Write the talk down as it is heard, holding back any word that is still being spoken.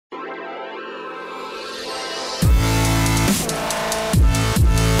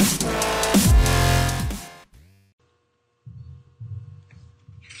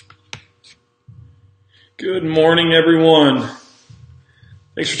Good morning, everyone.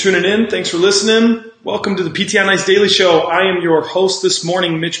 Thanks for tuning in. Thanks for listening. Welcome to the PT on Ice Daily Show. I am your host this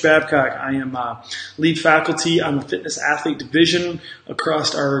morning, Mitch Babcock. I am lead faculty on the fitness athlete division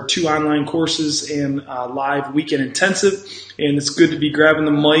across our 2 online courses and live weekend intensive. And it's good to be grabbing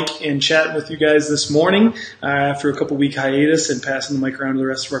the mic and chatting with you guys this morning after a couple week hiatus and passing the mic around to the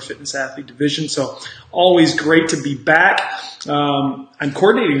rest of our fitness athlete division. So always great to be back. I'm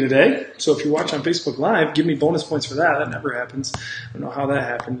coordinating today, so if you watch on Facebook Live, give me bonus points for that. That never happens. I don't know how that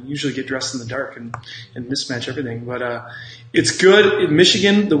happened. You usually get dressed in the dark and mismatch everything. But it's good. In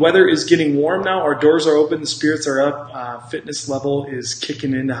Michigan, the weather is getting warm now. Our doors are open. The spirits are up. Fitness level is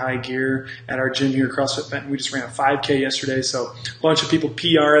kicking into high gear at our gym here, CrossFit Benton. We just ran a 5K yesterday, so a bunch of people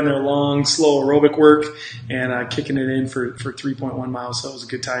PR in their long, slow aerobic work and kicking it in for 3.1 miles. So it was a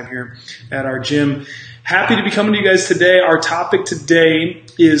good time here at our gym. Happy to be coming to you guys today. Our topic today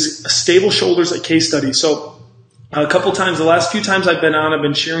is stable shoulders at case study. So a couple times, the last few times I've been on, I've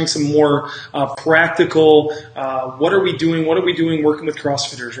been sharing some more practical, what are we doing working with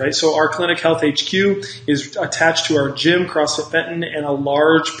CrossFitters, right? So our Clinic Health HQ is attached to our gym, CrossFit Benton, and a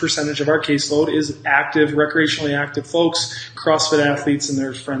large percentage of our caseload is active, recreationally active folks, CrossFit athletes and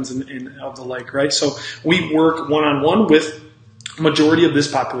their friends and of the like, right? So we work one-on-one with majority of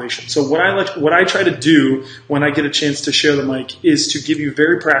this population. So what I try to do when I get a chance to share the mic is to give you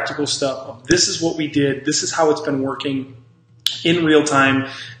very practical stuff of this is what we did, this is how it's been working in real time,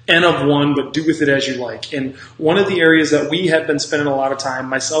 N of 1, but do with it as you like. And one of the areas that we have been spending a lot of time,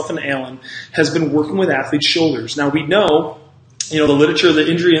 myself and Alan, has been working with athletes' shoulders. Now we know, the literature,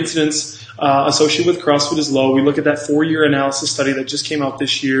 the injury incidence associated with CrossFit is low. We look at that 4-year analysis study that just came out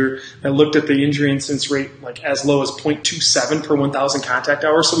this year that looked at the injury incidence rate like as low as 0.27 per 1,000 contact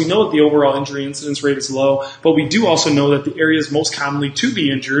hours. So we know that the overall injury incidence rate is low, but we do also know that the areas most commonly to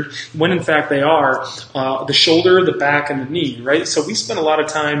be injured, when in fact they are, the shoulder, the back, and the knee, right? So we spend a lot of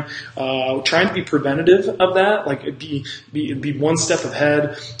time trying to be preventative of that, like be one step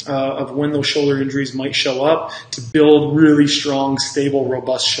ahead of when those shoulder injuries might show up to build really strong, stable,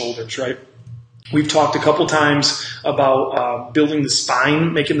 robust shoulders, right? We've talked a couple times about building the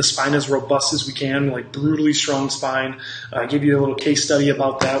spine, making the spine as robust as we can, like brutally strong spine. Give you a little case study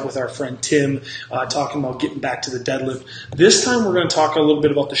about that with our friend Tim, talking about getting back to the deadlift. This time we're going to talk a little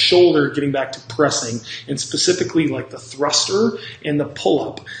bit about the shoulder, getting back to pressing, and specifically like the thruster and the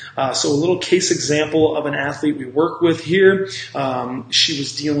pull-up. So a little case example of an athlete we work with here. She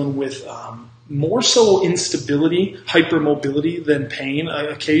was dealing with more so instability, hypermobility than pain.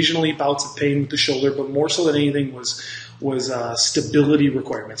 Occasionally bouts of pain with the shoulder, but more so than anything was stability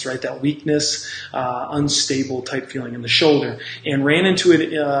requirements, right? That weakness, unstable type feeling in the shoulder, and ran into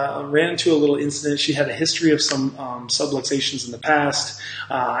a little incident. She had a history of some subluxations in the past,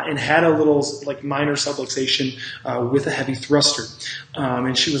 and had a little like minor subluxation with a heavy thruster.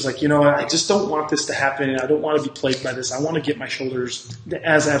 And she was like, I just don't want this to happen. I don't want to be plagued by this. I want to get my shoulders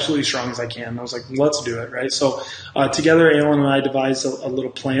as absolutely strong as I can. And I was like, let's do it, right? So together, Alan and I devised a little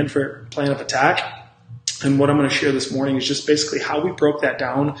plan of attack. And what I'm going to share this morning is just basically how we broke that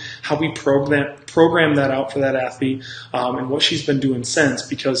down, how we programmed that out for that athlete, and what she's been doing since,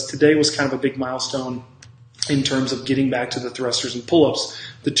 because today was kind of a big milestone in terms of getting back to the thrusters and pull-ups,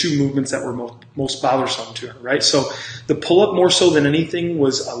 the 2 movements that were most bothersome to her, right? So the pull-up more so than anything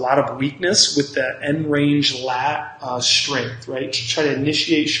was a lot of weakness with that end range lat strength, right? To try to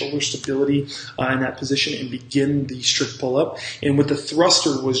initiate shoulder stability in that position and begin the strict pull-up. And with the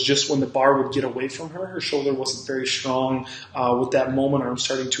thruster was just when the bar would get away from her. Her shoulder wasn't very strong with that moment arm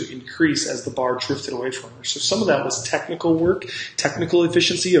starting to increase as the bar drifted away from her. So some of that was technical work, technical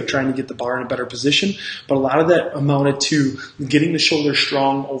efficiency of trying to get the bar in a better position, but a lot of that amounted to getting the shoulder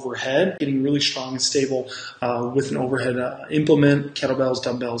strong overhead, getting really strong and stable with an overhead implement, kettlebells,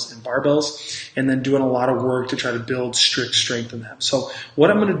 dumbbells, and barbells, and then doing a lot of work to try to build strict strength in that. So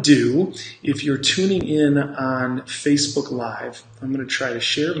what I'm going to do, if you're tuning in on Facebook Live, I'm going to try to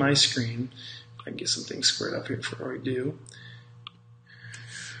share my screen. I can get some things squared up here before I do.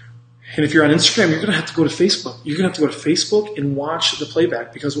 And if you're on Instagram, you're going to have to go to Facebook. You're going to have to go to Facebook and watch the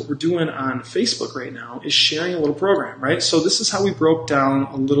playback, because what we're doing on Facebook right now is sharing a little program, right? So this is how we broke down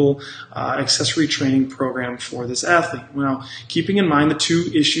a little accessory training program for this athlete. Now, keeping in mind the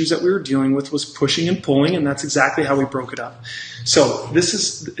 2 issues that we were dealing with was pushing and pulling, and that's exactly how we broke it up. So this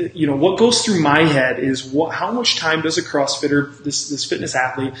is, what goes through my head is how much time does a CrossFitter, this fitness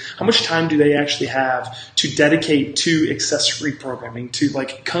athlete, how much time do they actually have to dedicate to accessory programming, to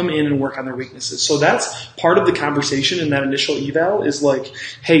like come in and work on their weaknesses? So that's part of the conversation in that initial eval is like,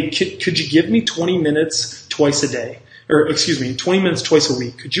 hey, could you give me 20 minutes twice a day? 20 minutes twice a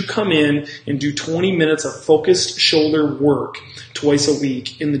week. Could you come in and do 20 minutes of focused shoulder work twice a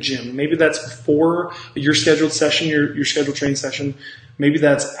week in the gym? Maybe that's before your scheduled session, your scheduled training session. Maybe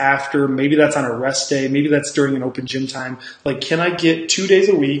that's after, maybe that's on a rest day, maybe that's during an open gym time. Like, can I get 2 days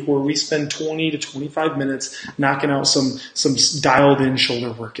a week where we spend 20 to 25 minutes knocking out some dialed in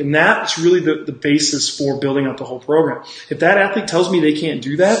shoulder work? And that's really the basis for building out the whole program. If that athlete tells me they can't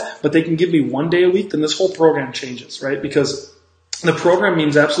do that, but they can give me 1 day a week, then this whole program changes, right? Because the program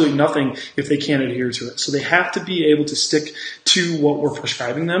means absolutely nothing if they can't adhere to it. So they have to be able to stick to what we're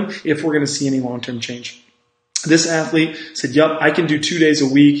prescribing them if we're going to see any long-term change. This athlete said, "Yep, I can do 2 days a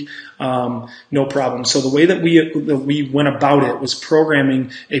week, no problem." So the way that we went about it was programming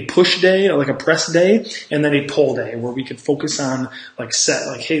a push day, like a press day, and then a pull day where we could focus on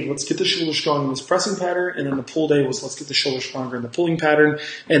hey, let's get the shoulder strong in this pressing pattern, and then the pull day was let's get the shoulder stronger in the pulling pattern.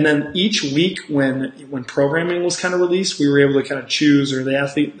 And then each week when programming was kind of released, we were able to kind of choose, or the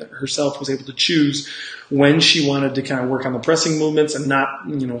athlete herself was able to choose when she wanted to kind of work on the pressing movements and not,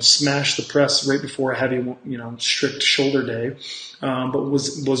 smash the press right before a heavy, strict shoulder day, but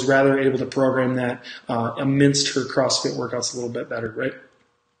was rather able to program that amidst her CrossFit workouts a little bit better, right?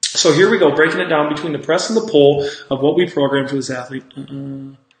 So here we go, breaking it down between the press and the pull of what we programmed for this athlete.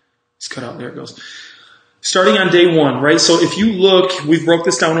 It's cut out, there it goes. Starting on day 1, right? So if you look, we've broke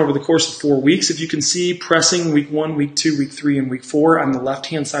this down over the course of 4 weeks. If you can see pressing week 1, week 2, week 3, and week 4 on the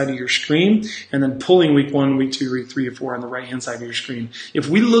left-hand side of your screen, and then pulling week 1, week 2, week 3, and 4 on the right-hand side of your screen. If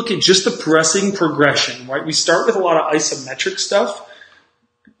we look at just the pressing progression, right? We start with a lot of isometric stuff.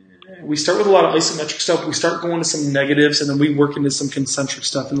 We start going to some negatives, and then we work into some concentric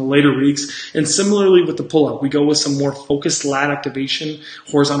stuff in the later weeks. And similarly with the pull-up, we go with some more focused lat activation,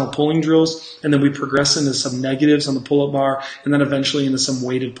 horizontal pulling drills, and then we progress into some negatives on the pull-up bar, and then eventually into some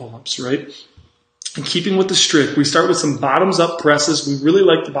weighted pull-ups, right? And keeping with the strict, we start with some bottoms-up presses. We really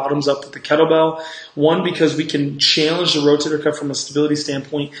like the bottoms-up with the kettlebell. One, because we can challenge the rotator cuff from a stability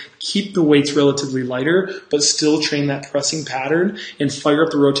standpoint, keep the weights relatively lighter, but still train that pressing pattern and fire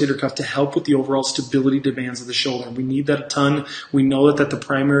up the rotator cuff to help with the overall stability demands of the shoulder. We need that a ton. We know that the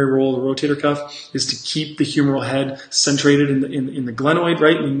primary role of the rotator cuff is to keep the humeral head centrated in the glenoid,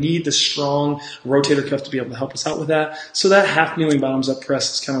 right? We need the strong rotator cuff to be able to help us out with that. So that half kneeling bottoms-up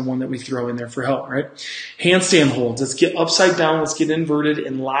press is kind of one that we throw in there for help, right? Handstand holds. Let's get upside down. Let's get inverted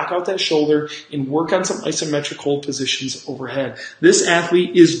and lock out that shoulder and work on some isometric hold positions overhead. This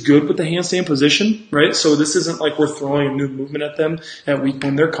athlete is good with the handstand position, right? So this isn't like we're throwing a new movement at them at week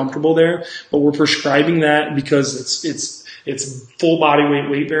 1. They're comfortable there, but we're prescribing that because it's full body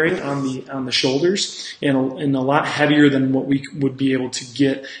weight bearing on the shoulders and a lot heavier than what we would be able to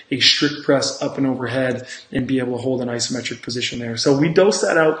get a strict press up and overhead and be able to hold an isometric position there. So we dose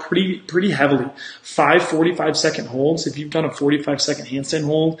that out pretty heavily. 5 45-second holds. If you've done a 45-second handstand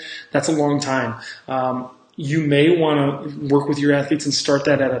hold, that's a long time. You may want to work with your athletes and start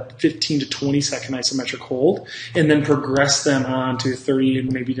that at a 15 to 20-second isometric hold and then progress them on to 30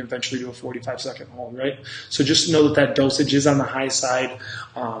 and maybe eventually to a 45-second hold, right? So just know that dosage is on the high side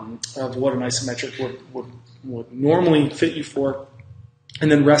of what an isometric would normally fit you for. And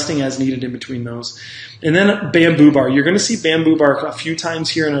then resting as needed in between those. And then bamboo bar. You're going to see bamboo bar a few times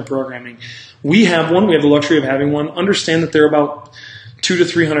here in our programming. We have one. We have the luxury of having one. Understand that they're about $200 to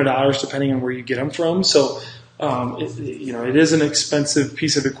 $300 depending on where you get them from. So it is an expensive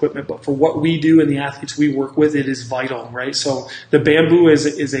piece of equipment, but for what we do and the athletes we work with, it is vital, right? So the bamboo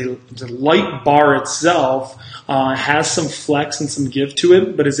is a light bar itself, has some flex and some give to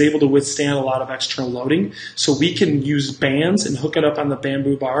it, but is able to withstand a lot of external loading. So we can use bands and hook it up on the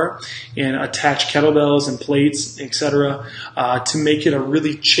bamboo bar and attach kettlebells and plates, etc., to make it a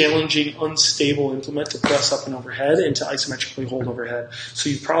really challenging, unstable implement to press up and overhead and to isometrically hold overhead. So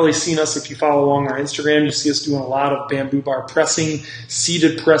you've probably seen us, if you follow along our Instagram, you see us doing a lot of bamboo bar pressing,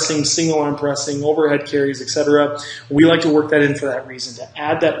 seated pressing, single arm pressing, overhead carries, etc. We like to work that in for that reason, to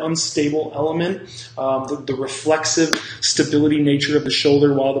add that unstable element, the reflexive stability nature of the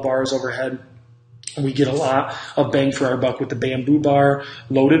shoulder while the bar is overhead. We get a lot of bang for our buck with the bamboo bar,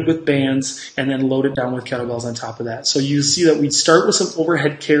 loaded with bands, and then loaded down with kettlebells on top of that. So you see that we start with some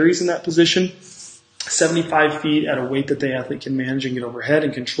overhead carries in that position, 75 feet at a weight that the athlete can manage and get overhead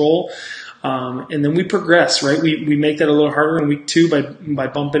and control. And then we progress, right? We make that a little harder in week 2 by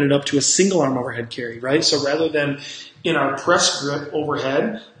bumping it up to a single arm overhead carry, right? So rather than in our press grip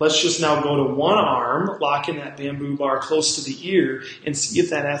overhead, let's just now go to one arm, lock in that bamboo bar close to the ear, and see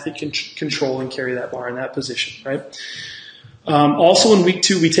if that athlete can control and carry that bar in that position, right? Also in week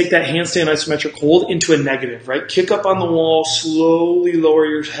 2, we take that handstand isometric hold into a negative, right? Kick up on the wall, slowly lower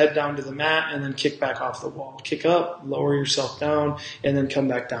your head down to the mat, and then kick back off the wall. Kick up, lower yourself down, and then come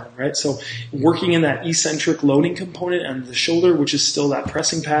back down, right? So working in that eccentric loading component and the shoulder, which is still that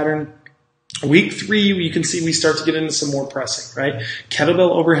pressing pattern. Week 3, you can see we start to get into some more pressing, right?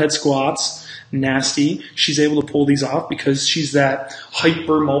 Kettlebell overhead squats. Nasty. She's able to pull these off because she's that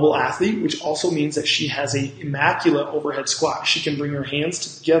hyper mobile athlete, which also means that she has a immaculate overhead squat. She can bring her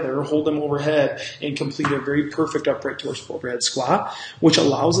hands together, hold them overhead, and complete a very perfect upright torso overhead squat, which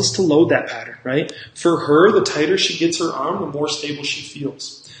allows us to load that pattern, right? For her, the tighter she gets her arm, the more stable she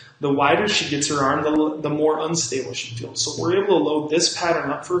feels. The wider she gets her arm, the more unstable she feels. So we're able to load this pattern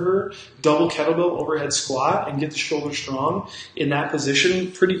up for her, double kettlebell overhead squat, and get the shoulder strong in that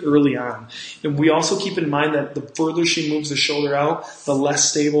position pretty early on. And we also keep in mind that the further she moves the shoulder out, the less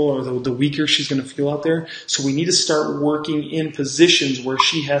stable or the weaker she's going to feel out there. So we need to start working in positions where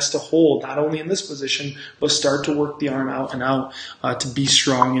she has to hold, not only in this position, but start to work the arm out and out to be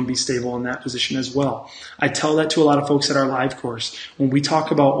strong and be stable in that position as well. I tell that to a lot of folks at our live course. When we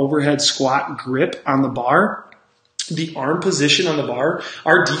talk about overhead squat grip on the bar, the arm position on the bar,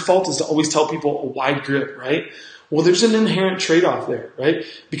 our default is to always tell people a wide grip, right? Well, there's an inherent trade-off there, right?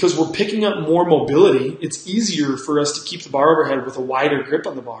 Because we're picking up more mobility. It's easier for us to keep the bar overhead with a wider grip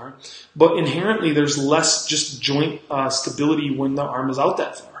on the bar, but inherently there's less just joint stability when the arm is out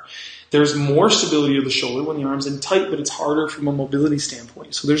that far. There's more stability of the shoulder when the arm's in tight, but it's harder from a mobility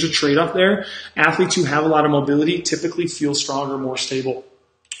standpoint. So there's a trade-off there. Athletes who have a lot of mobility typically feel stronger, more stable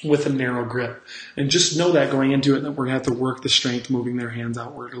with a narrow grip. And just know that going into it, that we're going to have to work the strength, moving their hands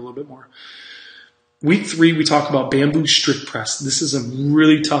outward a little bit more. Week 3, we talk about bamboo strict press. This is a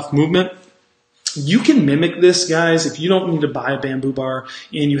really tough movement. You can mimic this, guys. If you don't need to buy a bamboo bar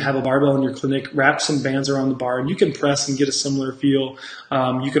and you have a barbell in your clinic, wrap some bands around the bar and you can press and get a similar feel.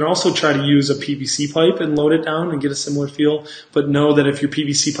 You can also try to use a PVC pipe and load it down and get a similar feel. But know that if your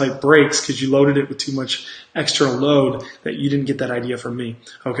PVC pipe breaks because you loaded it with too much extra load, that you didn't get that idea from me.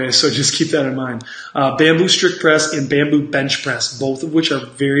 Okay, so just keep that in mind. Bamboo strict press and bamboo bench press, both of which are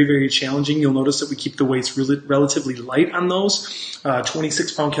very, very challenging. You'll notice that we keep the weights relatively light on those.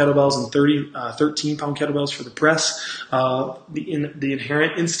 26-pound kettlebells and 13-pound kettlebells for the press. The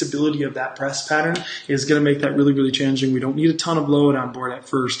inherent instability of that press pattern is going to make that really, really challenging. We don't need a ton of load on board at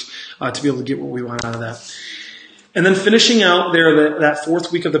first to be able to get what we want out of that. And then finishing out there that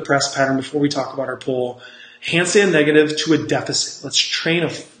 4th week of the press pattern before we talk about our pull, handstand negative to a deficit. Let's train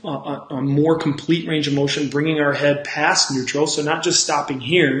a more complete range of motion, bringing our head past neutral, so not just stopping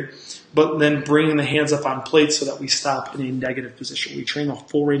here, but then bringing the hands up on plates so that we stop in a negative position. We train a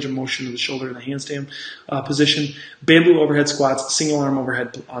full range of motion of the shoulder in the handstand position. Bamboo overhead squats, single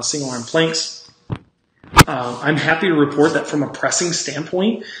arm planks. I'm happy to report that from a pressing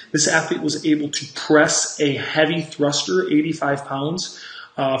standpoint, this athlete was able to press a heavy thruster, 85 pounds,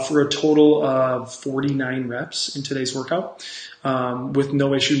 for a total of 49 reps in today's workout, with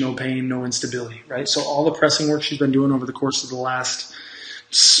no issue, no pain, no instability, right? So all the pressing work she's been doing over the course of the last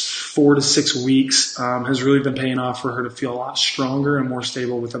 4 to 6 weeks has really been paying off for her to feel a lot stronger and more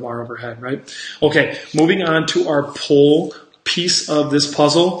stable with the bar overhead, right? Okay, moving on to our pull piece of this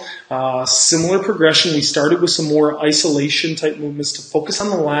puzzle. Similar progression. We started with some more isolation type movements to focus on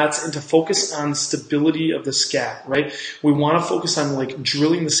the lats and to focus on stability of the scap, right? We want to focus on like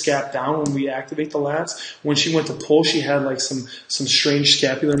drilling the scap down when we activate the lats. When she went to pull, she had like some strange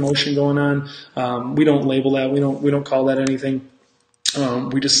scapular motion going on. We don't label that. We don't call that anything.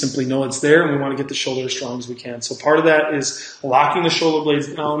 We just simply know it's there and we want to get the shoulder as strong as we can. So part of that is locking the shoulder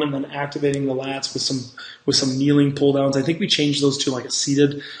blades down and then activating the lats with some kneeling pull downs. I think we changed those to like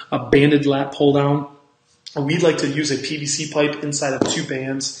a banded lat pull down. We'd like to use a PVC pipe inside of 2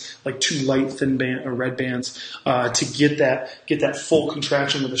 bands, like 2 light thin red bands, to get that full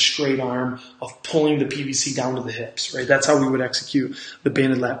contraction with a straight arm of pulling the PVC down to the hips, right? That's how we would execute the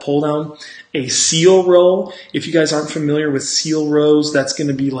banded lat pull down. A seal row, if you guys aren't familiar with seal rows, that's going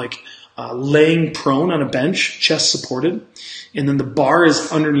to be like laying prone on a bench, chest supported, and then the bar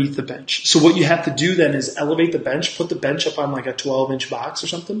is underneath the bench. So what you have to do then is elevate the bench, put the bench up on like a 12-inch box or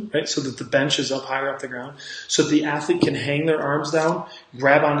something, right? So that the bench is up higher off the ground, so that the athlete can hang their arms down,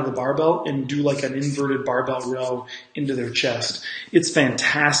 grab onto the barbell, and do like an inverted barbell row into their chest. It's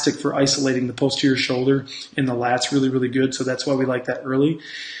fantastic for isolating the posterior shoulder and the lats really, really good. So that's why we like that early.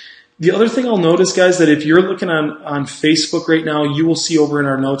 The other thing I'll notice, guys, that if you're looking on Facebook right now, you will see over in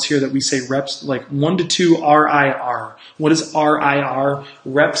our notes here that we say reps like 1 to 2 RIR. What is RIR?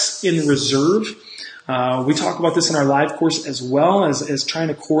 Reps in reserve. We talk about this in our live course as well as trying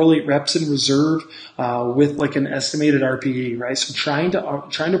to correlate reps in reserve with like an estimated RPE, right? So trying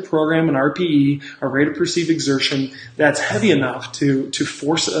to program an RPE, a rate of perceived exertion, that's heavy enough to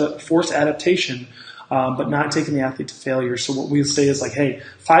force adaptation, but not taking the athlete to failure. So what we'll say is like, hey,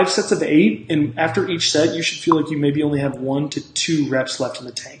 5 sets of 8, and after each set, you should feel like you maybe only have 1 to 2 reps left in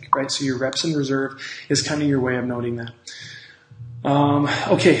the tank, right? So your reps in reserve is kind of your way of noting that.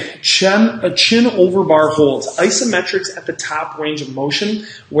 Okay, chin over bar holds. Isometrics at the top range of motion.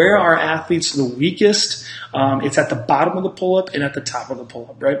 Where our athletes are the weakest, it's at the bottom of the pull-up and at the top of the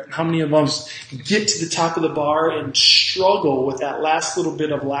pull-up, right? How many of us get to the top of the bar and struggle with that last little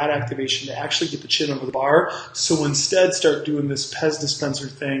bit of lat activation to actually get the chin over the bar? So instead start doing this Pez dispenser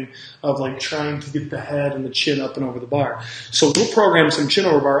thing of like trying to get the head and the chin up and over the bar. So we'll program some chin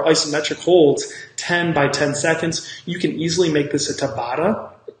over bar isometric holds 10 by 10 seconds. You can easily make this a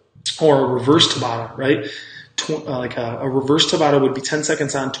Tabata or a reverse Tabata, right? A reverse Tabata would be 10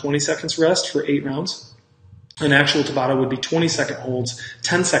 seconds on, 20 seconds rest for 8 rounds. An actual Tabata would be 20-second holds,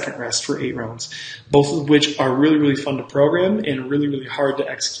 10-second rest for 8 rounds, both of which are really, really fun to program and really, really hard to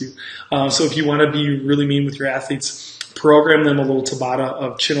execute. So if you want to be really mean with your athletes, program them a little Tabata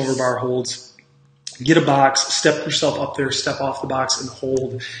of chin over bar holds. Get a box, step yourself up there, step off the box, and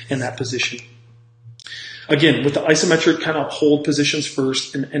hold in that position. Again, with the isometric kind of hold positions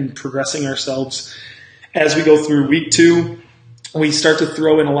first and progressing ourselves as we go through week 2, we start to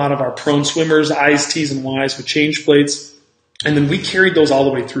throw in a lot of our prone swimmers, I's, T's, and Y's with change plates. And then we carried those all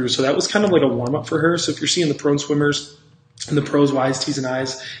the way through. So that was kind of like a warm-up for her. So if you're seeing the prone swimmers and the pros, Y's, T's, and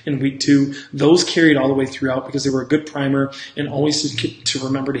I's in week 2, those carried all the way throughout because they were a good primer, and always to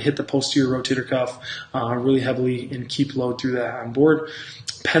remember to hit the posterior rotator cuff really heavily and keep load through that on board.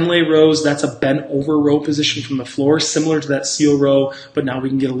 Penlay rows, that's a bent over row position from the floor, similar to that seal row, but now we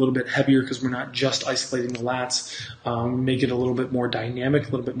can get a little bit heavier because we're not just isolating the lats. Make it a little bit more dynamic,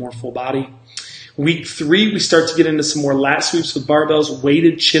 a little bit more full body. Week 3, we start to get into some more lat sweeps with barbells,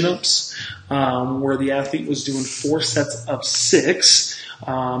 weighted chin-ups, where the athlete was doing 4 sets of 6.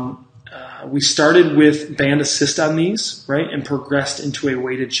 We started with band assist on these, right, and progressed into a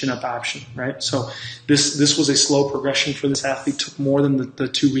weighted chin-up option, right? So this was a slow progression for this athlete. Took more than the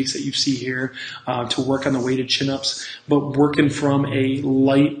 2 weeks that you see here to work on the weighted chin-ups, but working from a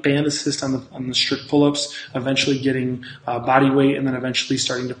light band assist on the strict pull-ups, eventually getting body weight, and then eventually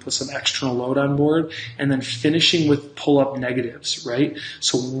starting to put some external load on board, and then finishing with pull-up negatives, right?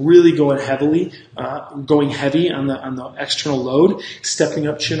 So really going heavy on the external load, stepping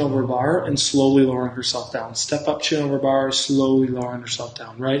up chin over bar, and slowly lowering herself down. Step up, chin over bar, slowly lowering herself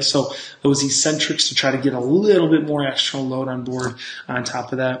down, right? So those eccentrics to try to get a little bit more external load on board on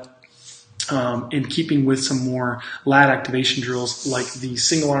top of that. In keeping with some more lat activation drills like the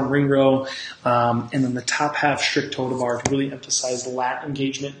single arm ring row, and then the top half strict toe to bar to really emphasize lat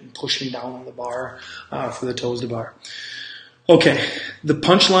engagement and pushing down on the bar for the toes to bar. Okay, the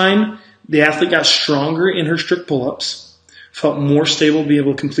punchline, the athlete got stronger in her strict pull-ups, felt more stable to be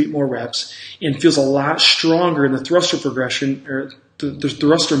able to complete more reps, and feels a lot stronger in the thruster progression or the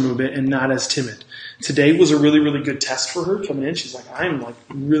thruster movement and not as timid. Today was a really, really good test for her coming in. She's like, I'm like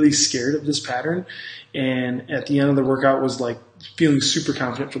really scared of this pattern. And at the end of the workout was like feeling super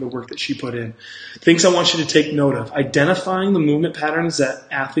confident for the work that she put in. Things I want you to take note of. Identifying the movement patterns that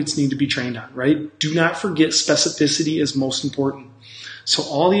athletes need to be trained on, right? Do not forget specificity is most important. So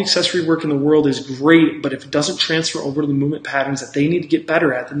all the accessory work in the world is great, but if it doesn't transfer over to the movement patterns that they need to get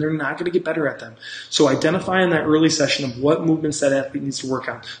better at, then they're not going to get better at them. So identify in that early session of what movements that athlete needs to work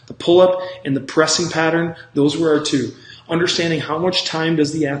on. The pull-up and the pressing pattern, those were our 2. Understanding how much time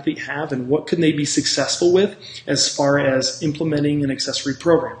does the athlete have and what can they be successful with as far as implementing an accessory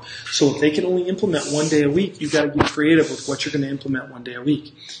program. So if they can only implement 1 day a week, you've got to get creative with what you're going to implement 1 day a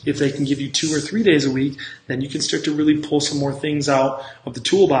week. If they can give you 2 or 3 days a week, then you can start to really pull some more things out of the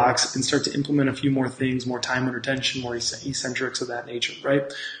toolbox and start to implement a few more things, more time under tension, more eccentrics of that nature,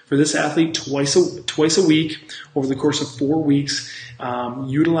 right? For this athlete, twice a week over the course of 4 weeks,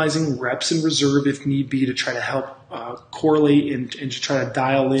 utilizing reps in reserve if need be to try to help correlate and to try to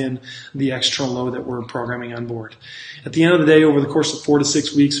dial in the external load that we're programming on board. At the end of the day, over the course of 4 to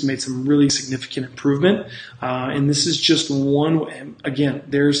 6 weeks, we made some really significant improvement. And this is just one. Again,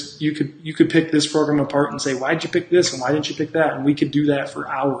 you could pick this program apart and say, why did you pick this and why didn't you pick that? And we could do that for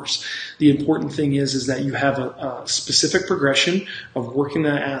hours. The important thing is that you have a specific progression of working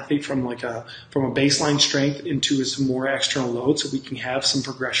that athlete from a baseline strength into some more external load, so we can have some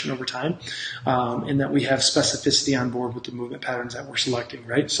progression over time, and that we have specificity stay on board with the movement patterns that we're selecting,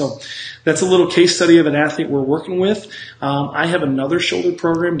 right? So that's a little case study of an athlete we're working with. I have another shoulder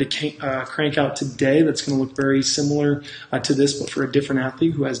program to crank out today that's going to look very similar to this, but for a different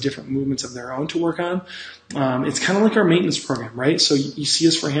athlete who has different movements of their own to work on. It's kind of like our maintenance program, right? So you see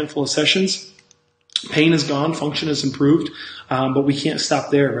us for a handful of sessions. Pain is gone, function is improved, but we can't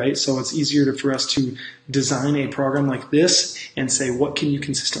stop there, right? So it's easier for us to design a program like this and say, what can you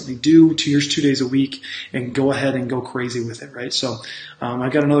consistently do? Here's 2 days a week, and go ahead and go crazy with it, right? So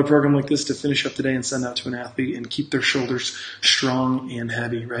I've got another program like this to finish up today and send out to an athlete and keep their shoulders strong and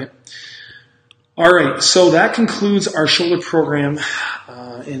heavy, right? All right, so that concludes our shoulder program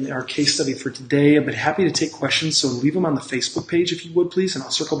in our case study for today. I've been happy to take questions, so leave them on the Facebook page if you would, please, and I'll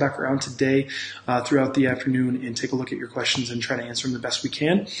circle back around today throughout the afternoon and take a look at your questions and try to answer them the best we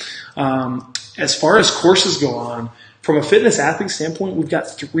can. As far as courses go on, from a fitness athlete standpoint, we've got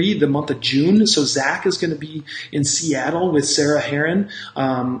 3 the month of June. So Zach is going to be in Seattle with Sarah Heron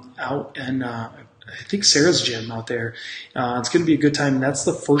out in I think Sarah's gym out there. It's going to be a good time. That's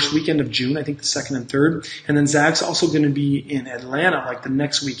the first weekend of June, I think the 2nd and 3rd. And then Zach's also going to be in Atlanta like the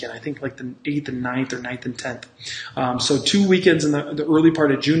next weekend, I think like the 8th and 9th or 9th and 10th. So 2 weekends in the early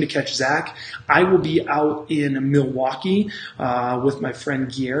part of June to catch Zach. I will be out in Milwaukee with my friend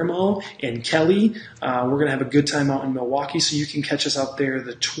Guillermo and Kelly. We're going to have a good time out in Milwaukee, so you can catch us out there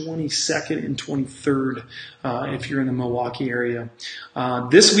the 22nd and 23rd if you're in the Milwaukee area.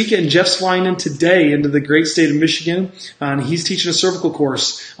 This weekend, Jeff's flying in today into the great state of Michigan, and he's teaching a cervical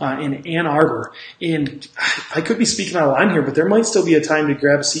course in Ann Arbor. And I could be speaking out of line here, but there might still be a time to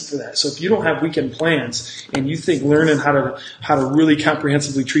grab a seat for that. So if you don't have weekend plans and you think learning how to really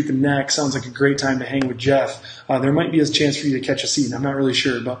comprehensively treat the neck sounds like a great time to hang with Jeff, there might be a chance for you to catch a seat. I'm not really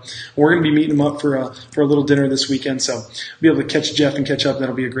sure, but we're going to be meeting him up for a little dinner this weekend, so be able to catch Jeff and catch up.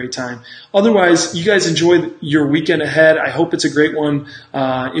 That'll be a great time. Otherwise, you guys enjoy your weekend ahead. I hope it's a great one.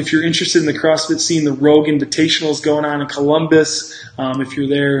 If you're interested in the CrossFit scene, the Rogue Invitational is going on in Columbus. If you're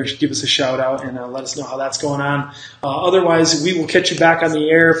there, give us a shout out and let us know how that's going on. Otherwise, we will catch you back on the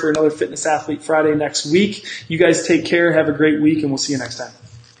air for another Fitness Athlete Friday next week. You guys take care. Have a great week, and we'll see you next time.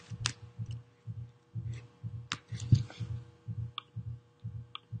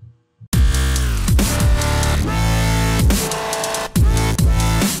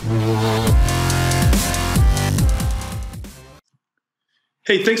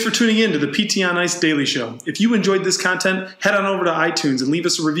 Hey, thanks for tuning in to the PT on Ice Daily Show. If you enjoyed this content, head on over to iTunes and leave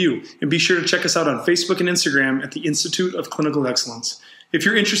us a review. And be sure to check us out on Facebook and Instagram at the Institute of Clinical Excellence. If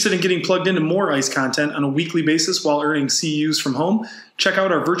you're interested in getting plugged into more ICE content on a weekly basis while earning CEUs from home, check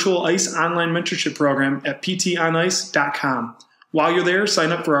out our virtual ICE online mentorship program at ptonice.com. While you're there,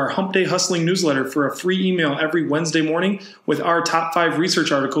 sign up for our Hump Day Hustling newsletter for a free email every Wednesday morning with our top 5 research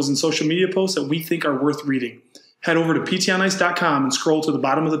articles and social media posts that we think are worth reading. Head over to ptonice.com and scroll to the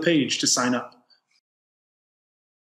bottom of the page to sign up.